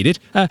 that's what's needed.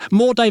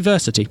 More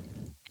diversity.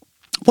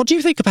 What do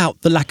you think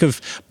about the lack of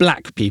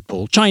black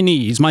people,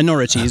 Chinese,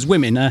 minorities,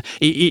 women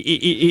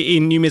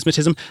in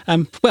numismatism?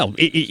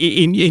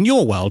 In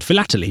your world,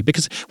 philately,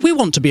 because we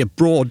want to be a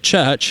broad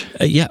church.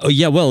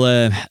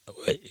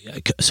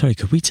 Sorry,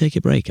 could we take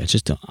a break? I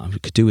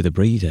could do with a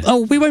breather.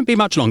 Oh, we won't be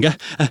much longer.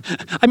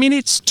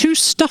 It's too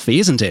stuffy,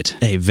 isn't it?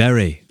 Hey,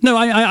 very. No,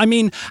 I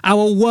mean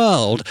our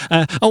world.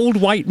 Old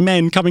white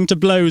men coming to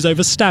blows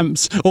over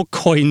stamps or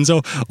coins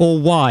or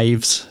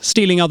wives,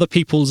 stealing other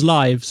people's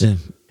lives.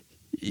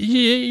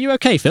 You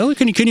okay, Phil?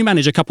 Can you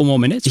manage a couple more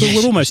minutes?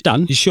 We're almost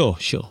done. Sure.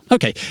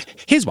 Okay,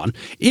 here's one.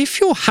 If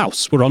your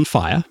house were on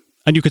fire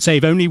and you could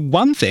save only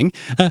one thing,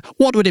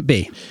 what would it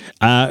be?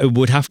 It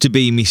would have to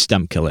be me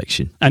stamp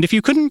collection. And if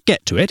you couldn't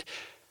get to it,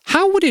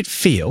 how would it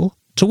feel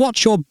to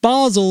watch your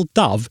Basel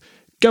dove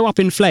go up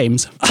in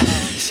flames?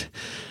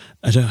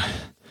 I don't...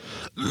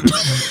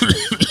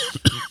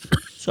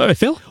 Sorry,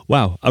 Phil?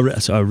 Wow, I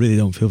really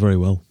don't feel very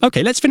well.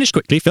 Okay, let's finish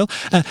quickly, Phil.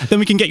 Then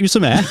we can get you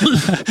some air.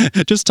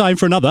 Just time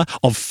for another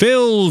of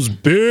Phil's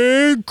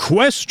Big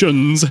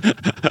Questions.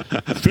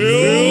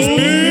 Phil's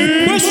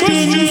Big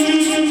Questions.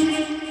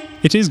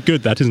 It is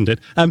good, that, isn't it?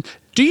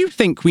 Do you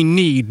think we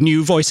need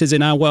new voices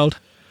in our world?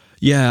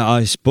 Yeah,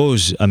 I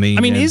suppose.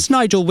 Is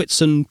Nigel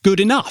Whitson good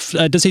enough?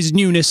 Does his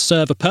newness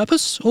serve a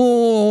purpose?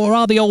 Or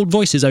are the old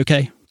voices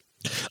okay?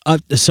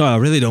 Sorry, I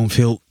really don't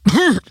feel...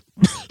 I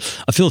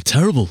feel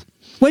terrible.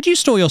 Where do you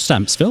store your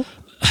stamps, Phil?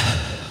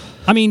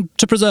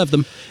 To preserve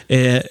them.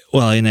 In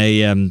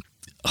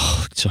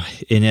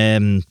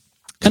an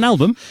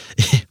album?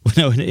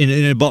 No,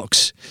 in a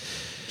box.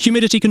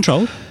 Humidity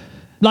controlled?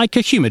 Like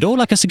a humidor,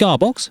 like a cigar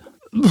box?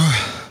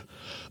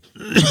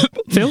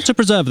 Phil, to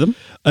preserve them?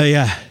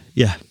 Yeah.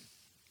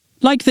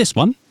 Like this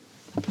one?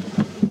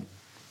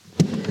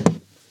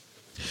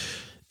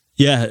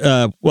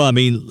 Yeah,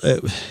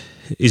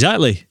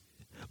 exactly.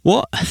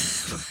 What?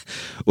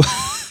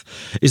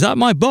 Is that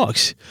my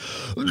box?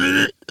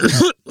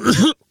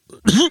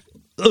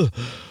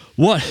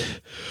 What?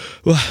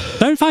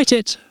 Don't fight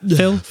it,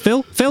 Phil.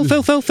 Phil,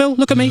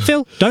 look at me,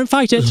 Phil. Don't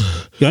fight it.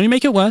 You only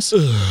make it worse.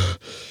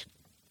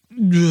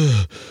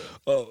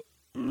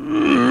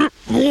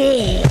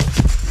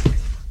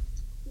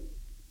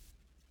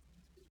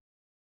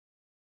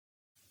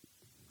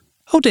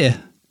 Oh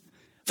dear.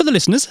 For the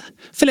listeners,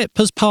 Philip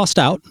has passed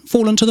out,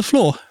 fallen to the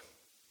floor.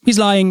 He's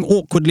lying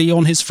awkwardly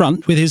on his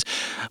front with his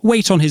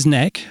weight on his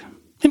neck.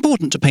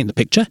 Important to paint the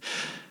picture.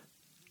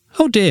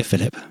 Oh dear,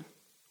 Philip.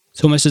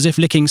 It's almost as if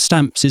licking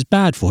stamps is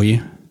bad for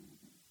you.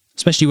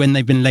 Especially when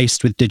they've been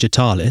laced with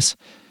digitalis.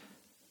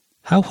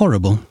 How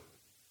horrible.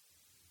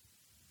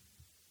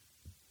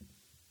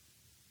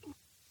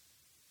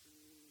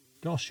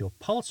 Gosh, your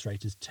pulse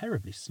rate is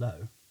terribly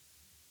slow.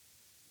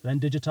 Then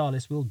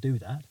digitalis will do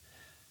that.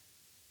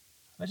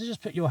 Better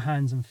just put your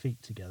hands and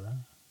feet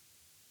together.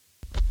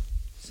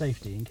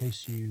 Safety, in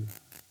case you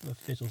have a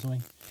fit or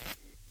something.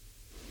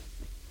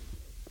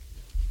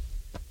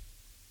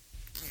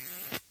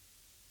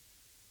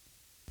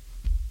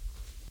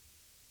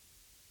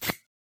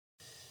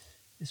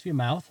 This for your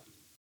mouth.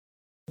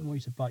 I don't want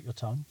you to bite your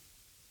tongue.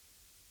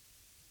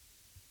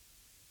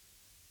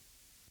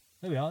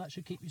 There we are, that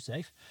should keep you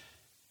safe.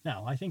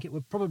 Now, I think it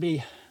would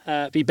probably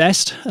be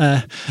best.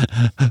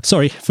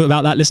 Sorry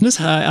about that, listeners.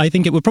 I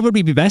think it would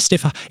probably be best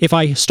if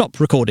I stop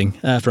recording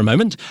for a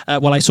moment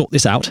while I sort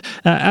this out,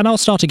 and I'll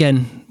start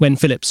again when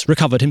Philip's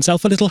recovered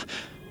himself a little.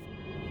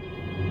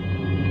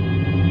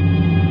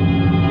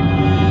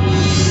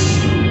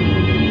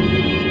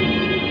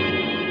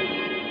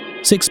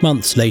 "6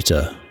 months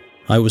later,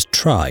 I was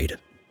tried.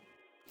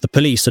 The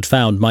police had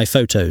found my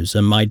photos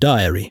and my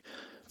diary,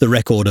 the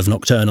record of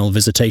nocturnal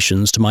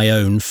visitations to my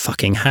own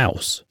fucking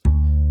house.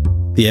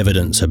 The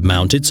evidence had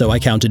mounted, so I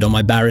counted on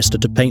my barrister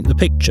to paint the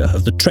picture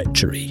of the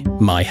treachery,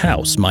 my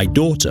house, my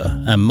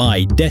daughter, and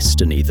my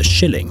destiny, the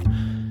shilling.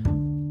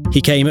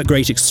 He came at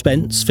great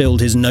expense,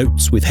 filled his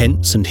notes with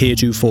hence and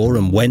heretofore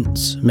and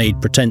whence, made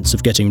pretence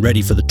of getting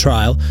ready for the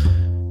trial,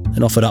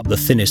 and offered up the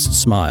thinnest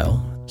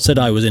smile, said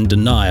I was in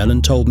denial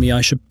and told me I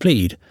should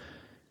plead.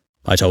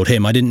 I told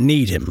him I didn't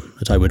need him,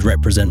 that I would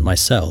represent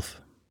myself.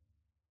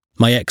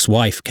 My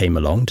ex-wife came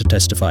along to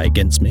testify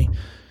against me.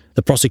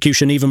 The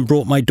prosecution even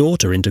brought my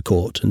daughter into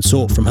court and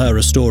sought from her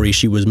a story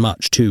she was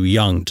much too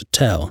young to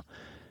tell.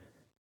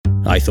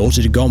 I thought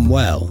it had gone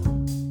well,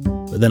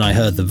 but then I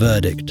heard the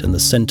verdict and the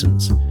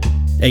sentence,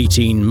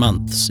 18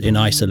 months in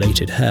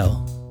isolated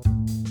hell.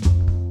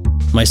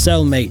 My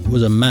cellmate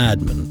was a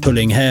madman,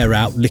 pulling hair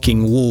out,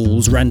 licking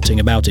walls, ranting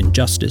about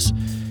injustice.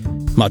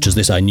 Much as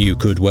this I knew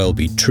could well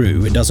be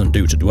true, it doesn't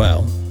do to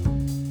dwell.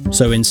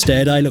 So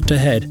instead I looked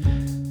ahead.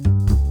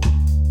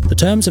 The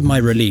terms of my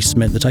release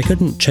meant that I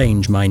couldn't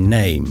change my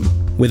name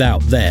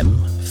without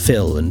them,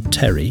 Phil and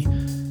Terry,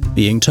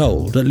 being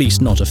told, at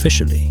least not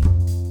officially.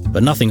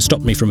 But nothing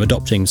stopped me from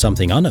adopting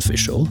something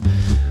unofficial,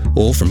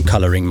 or from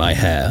colouring my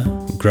hair,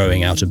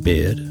 growing out a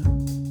beard.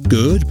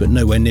 Good, but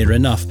nowhere near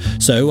enough,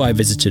 so I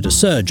visited a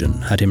surgeon,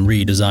 had him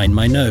redesign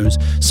my nose,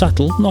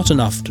 subtle, not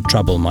enough to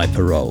trouble my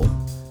parole,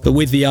 but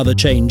with the other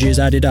changes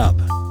added up.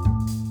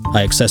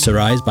 I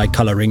accessorise by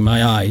colouring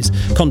my eyes,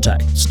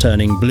 contacts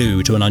turning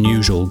blue to an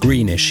unusual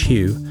greenish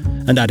hue,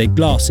 and added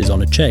glasses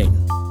on a chain.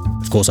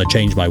 Of course, I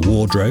changed my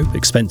wardrobe,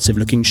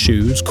 expensive-looking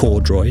shoes,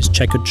 corduroys,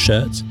 checkered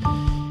shirts.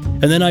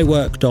 And then I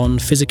worked on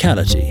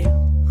physicality,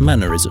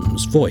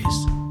 mannerisms,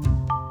 voice.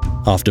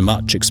 After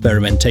much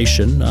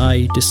experimentation,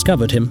 I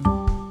discovered him.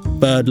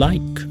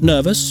 Bird-like,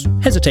 nervous,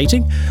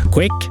 hesitating,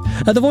 quick,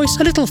 the voice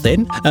a little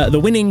thin, the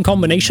winning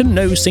combination,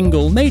 no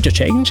single major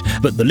change,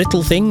 but the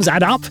little things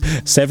add up,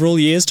 several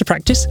years to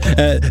practice,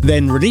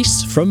 then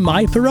release from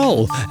my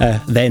parole,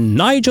 then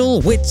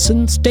Nigel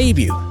Whitson's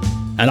debut,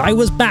 and I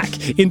was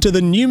back into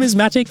the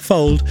numismatic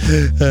fold.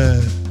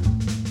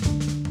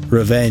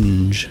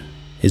 Revenge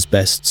is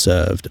best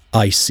served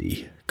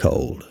icy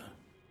cold.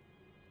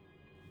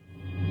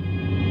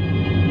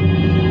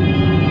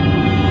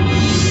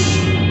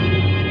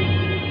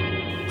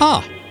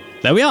 Ah,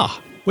 there we are.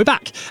 We're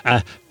back.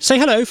 Say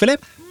hello,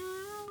 Philip.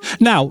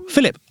 Now,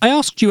 Philip, I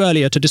asked you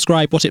earlier to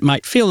describe what it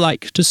might feel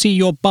like to see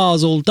your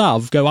Basel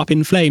dove go up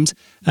in flames.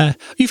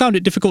 You found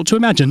it difficult to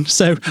imagine,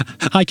 so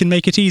I can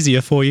make it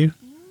easier for you.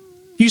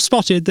 You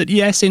spotted that,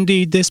 yes,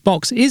 indeed, this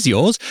box is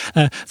yours,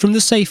 from the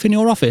safe in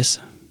your office.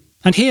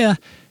 And here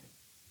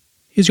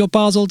is your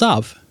Basel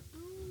dove.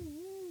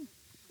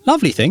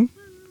 Lovely thing.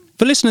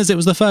 For listeners, it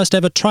was the first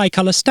ever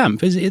tricolour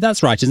stamp.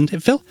 That's right, isn't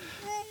it, Phil?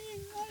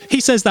 He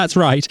says that's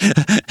right.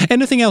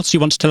 Anything else you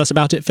want to tell us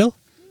about it, Phil?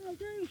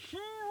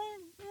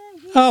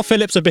 Oh,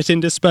 Philip's a bit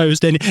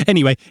indisposed.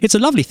 Anyway, it's a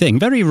lovely thing,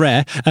 very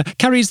rare.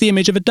 Carries the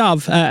image of a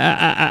dove,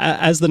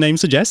 as the name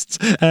suggests.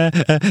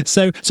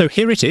 So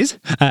here it is.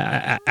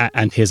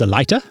 And here's a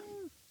lighter.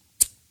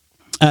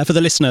 For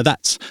the listener,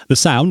 that's the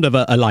sound of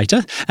a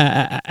lighter.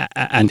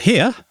 And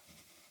here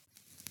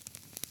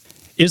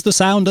is the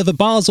sound of a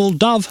Basel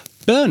dove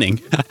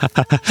burning.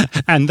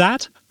 And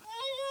that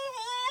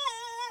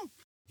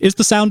is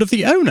the sound of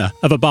the owner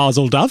of a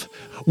Basel dove,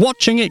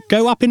 watching it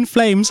go up in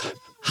flames.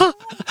 Ha!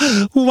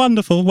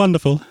 Wonderful,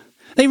 wonderful.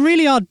 They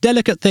really are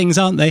delicate things,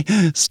 aren't they,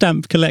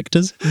 stamp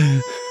collectors?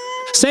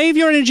 Save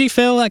your energy,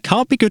 Phil. That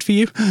can't be good for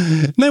you.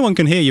 No one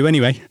can hear you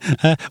anyway.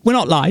 We're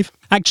not live.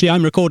 Actually,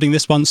 I'm recording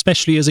this one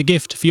specially as a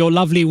gift for your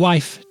lovely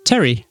wife,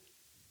 Terry.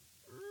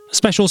 A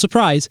special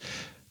surprise.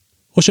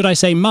 Or should I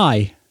say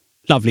my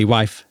lovely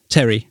wife,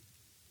 Terry.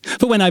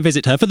 For when I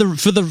visit her, for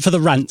the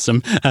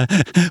ransom.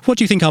 What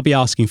do you think I'll be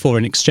asking for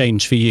in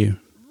exchange for you?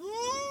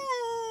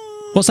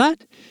 What's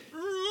that?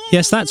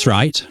 Yes, that's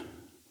right.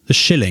 The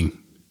shilling.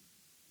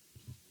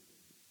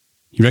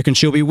 You reckon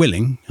she'll be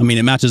willing? I mean,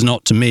 it matters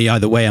not to me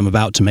either way. I'm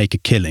about to make a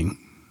killing.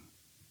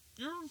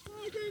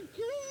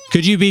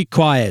 Could you be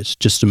quiet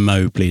just a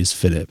mo, please,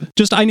 Philip?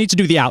 I need to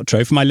do the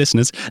outro for my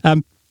listeners.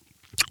 I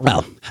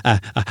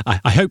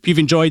hope you've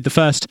enjoyed the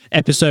first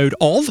episode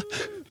of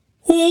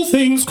All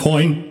Things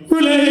Coin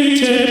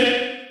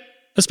Related.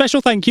 A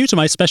special thank you to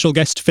my special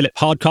guest, Philip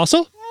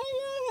Hardcastle.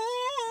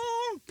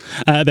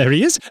 There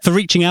he is, for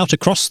reaching out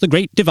across the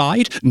great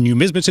divide,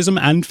 numismatism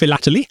and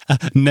philately.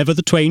 Never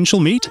the twain shall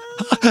meet.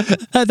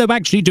 Though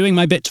actually doing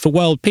my bit for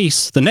world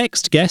peace, the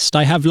next guest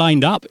I have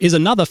lined up is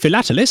another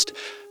philatelist,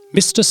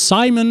 Mr.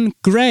 Simon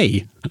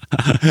Gray,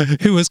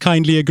 who has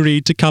kindly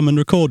agreed to come and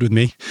record with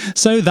me.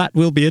 So that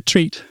will be a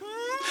treat.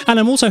 And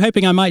I'm also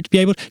hoping I might be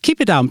able... Keep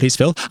it down, please,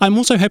 Phil. I'm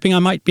also hoping I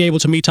might be able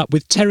to meet up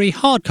with Terry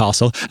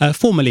Hardcastle,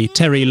 formerly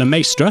Terry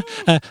Lemaistre,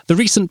 the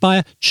recent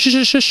buyer...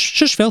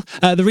 Shush, Phil.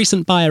 The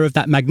recent buyer of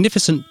that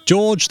magnificent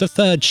George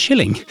III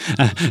shilling.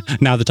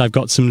 Now that I've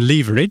got some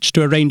leverage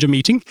to arrange a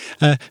meeting.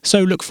 So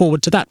look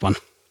forward to that one.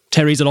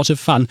 Terry's a lot of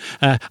fun.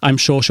 I'm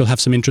sure she'll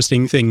have some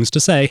interesting things to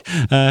say.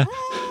 And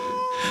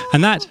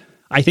that,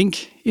 I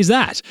think, is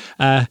that.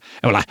 I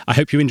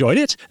hope you enjoyed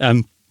it.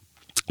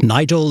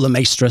 Nigel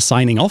Lemaistre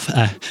signing off.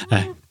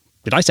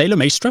 Did I say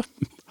Lemaistre?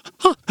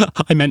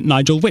 I meant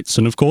Nigel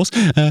Whitson, of course.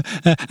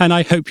 And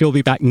I hope you'll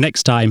be back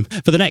next time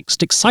for the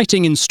next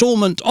exciting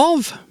instalment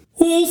of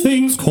All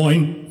Things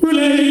Coin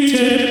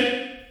Related.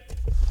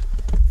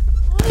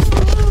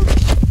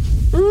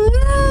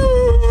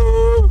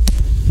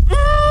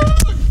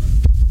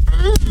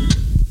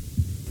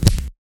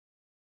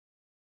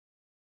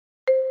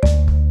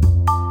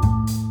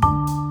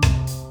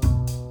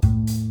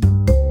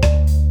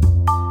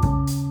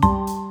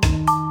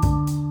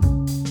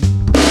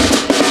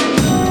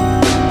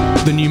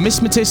 The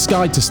Numismatist's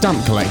Guide to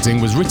Stamp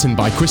Collecting was written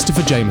by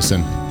Christopher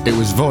Jameson. It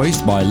was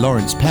voiced by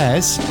Lawrence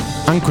Pears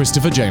and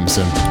Christopher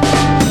Jameson.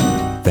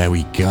 There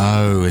we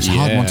go. It's a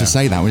hard one to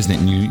say that, isn't it?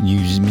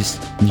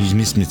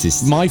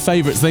 Numismatist. My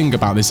favourite thing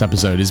about this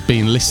episode has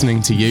been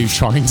listening to you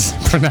trying to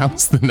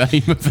pronounce the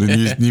name of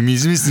it.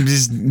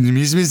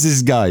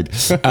 Numismatist Guide.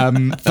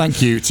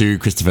 Thank you to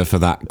Christopher for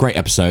that great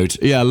episode.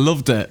 Yeah, I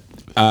loved it.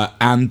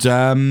 And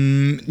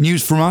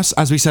news from us,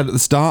 as we said at the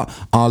start,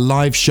 our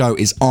live show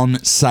is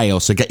on sale,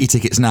 so get your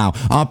tickets now.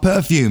 Our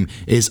perfume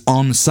is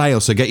on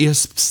sale, so get your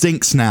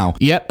stinks now.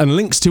 Yep, and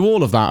links to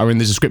all of that are in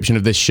the description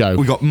of this show.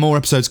 We've got more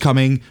episodes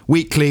coming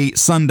weekly,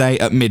 Sunday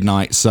at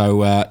midnight,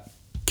 so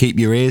keep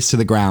your ears to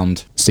the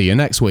ground. See you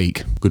next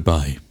week.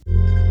 Goodbye.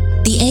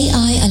 The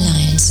AI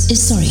Alliance Engineers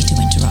is sorry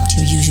to interrupt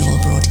your usual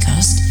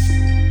broadcast.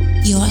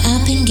 Your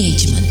app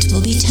engagement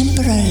will be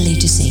temporarily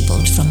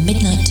disabled from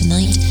midnight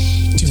tonight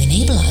to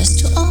enable us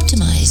to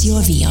optimize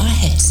your VR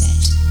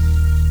headset.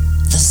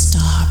 The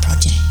Star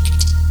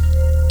Project.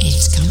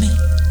 It's coming.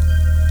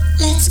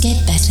 Let's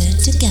get better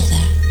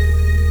together.